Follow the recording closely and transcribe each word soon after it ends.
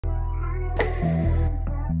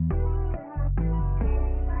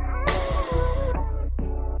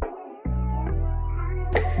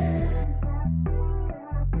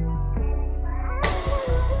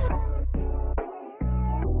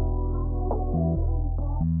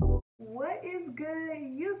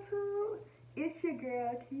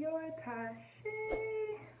girl, your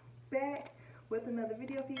Tashi, back with another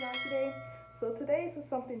video for you guys today. So today's is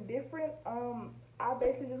something different. I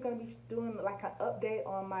basically just gonna be doing like an update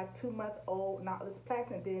on my 2-month-old Knotless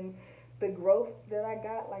Plaits and then the growth that I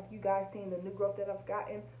got, like you guys seen the new growth that I've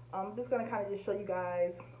gotten. I'm just gonna kind of just show you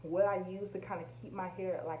guys what I use to kind of keep my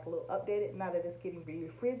hair like a little updated now that it's getting really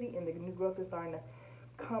frizzy and the new growth is starting to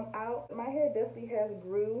come out. My hair definitely has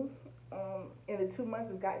grew. In the 2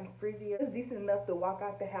 months it's gotten frizzier. It's decent enough to walk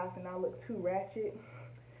out the house and not look too ratchet,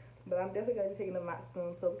 but I'm definitely going to be taking them out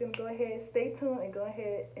soon. So we're going to go ahead, stay tuned, and go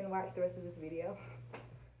ahead and watch the rest of this video.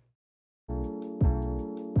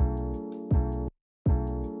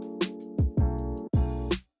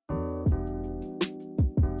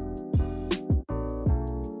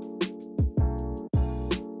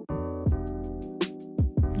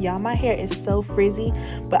 Y'all, my hair is so frizzy,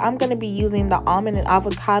 but I'm going to be using the Almond and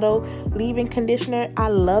Avocado leave-in conditioner. I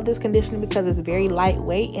love this conditioner because it's very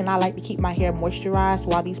lightweight, and I like to keep my hair moisturized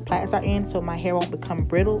while these plaits are in so my hair won't become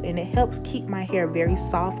brittle, and it helps keep my hair very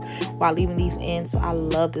soft while leaving these in. So I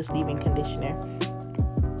love this leave-in conditioner.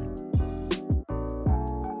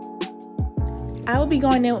 I will be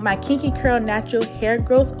going in with my Kinky Curl Natural Hair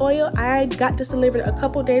Growth Oil. I got this delivered a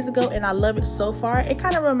couple days ago and I love it so far. It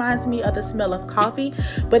kind of reminds me of the smell of coffee,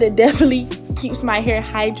 but it definitely keeps my hair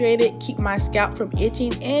hydrated, keep my scalp from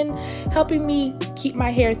itching, and helping me keep my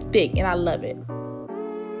hair thick, and I love it.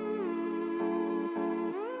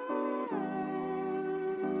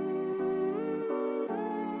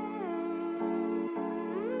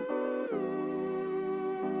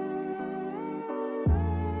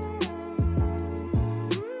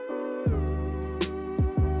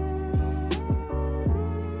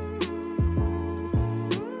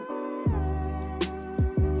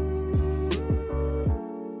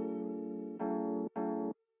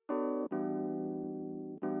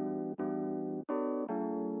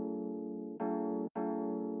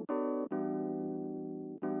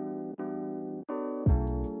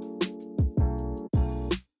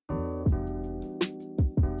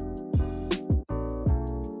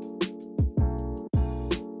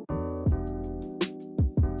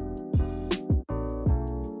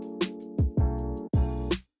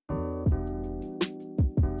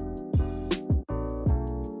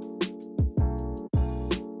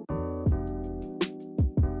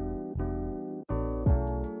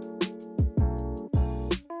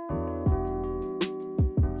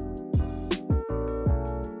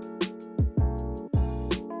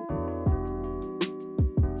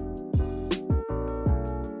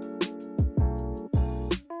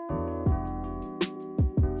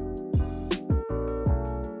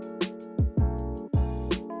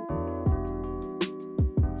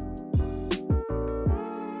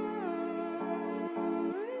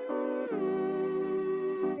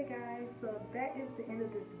 That is the end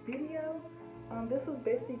of this video. This was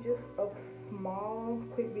basically just a small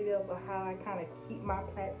quick video of how I kind of keep my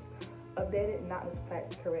plaits updated, Knotless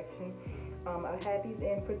Plaits correction. I've had these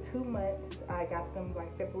in for 2 months. I got them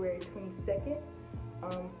like February 22nd.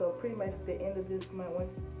 So pretty much the end of this month was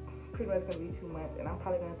pretty much gonna be 2 months, and I'm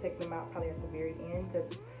probably gonna take them out probably at the very end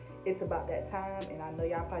because it's about that time, and I know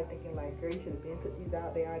y'all probably thinking like, girl, you should have been took these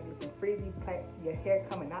out. They are looking frizzy, plaits, your hair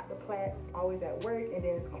coming out the plaits, always at work, and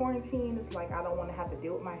then it's quarantine. It's like I don't want to have to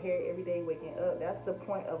deal with my hair every day waking up. That's the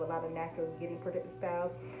point of a lot of naturals getting protective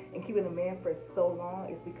styles and keeping them in for so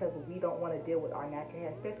long, is because we don't want to deal with our natural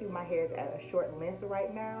hair, especially when my hair is at a short length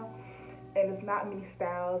right now. And it's not many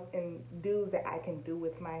styles and do's that I can do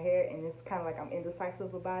with my hair, and it's kind of like I'm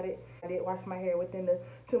indecisive about it. I did wash my hair within the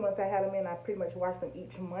 2 months I had them in. I pretty much wash them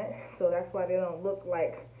each month, so that's why they don't look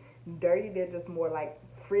like dirty. They're just more like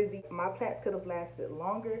frizzy. My plaits could have lasted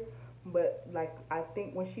longer, but like I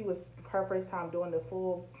think when she was her first time doing the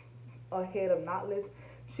full head of knotless,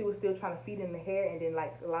 she was still trying to feed in the hair, and then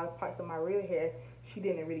like a lot of parts of my real hair, she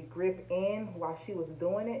didn't really grip in while she was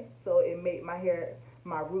doing it, so it made my hair,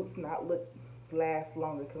 my roots not last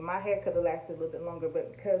longer, because my hair could have lasted a little bit longer,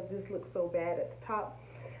 but because this looks so bad at the top,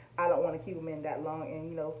 I don't want to keep them in that long. And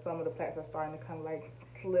you know, some of the plaits are starting to kind of like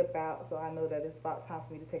slip out, so I know that it's about time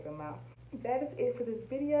for me to take them out. That is it for this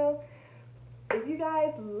video. If you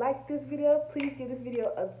guys like this video, please give this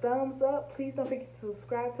video a thumbs up. Please don't forget to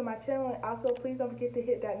subscribe to my channel, and also please don't forget to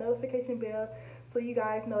hit that notification bell so you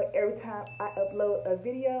guys know every time I upload a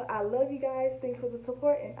video. I love you guys. Thanks for the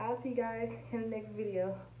support, and I'll see you guys in the next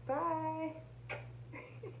video. Bye.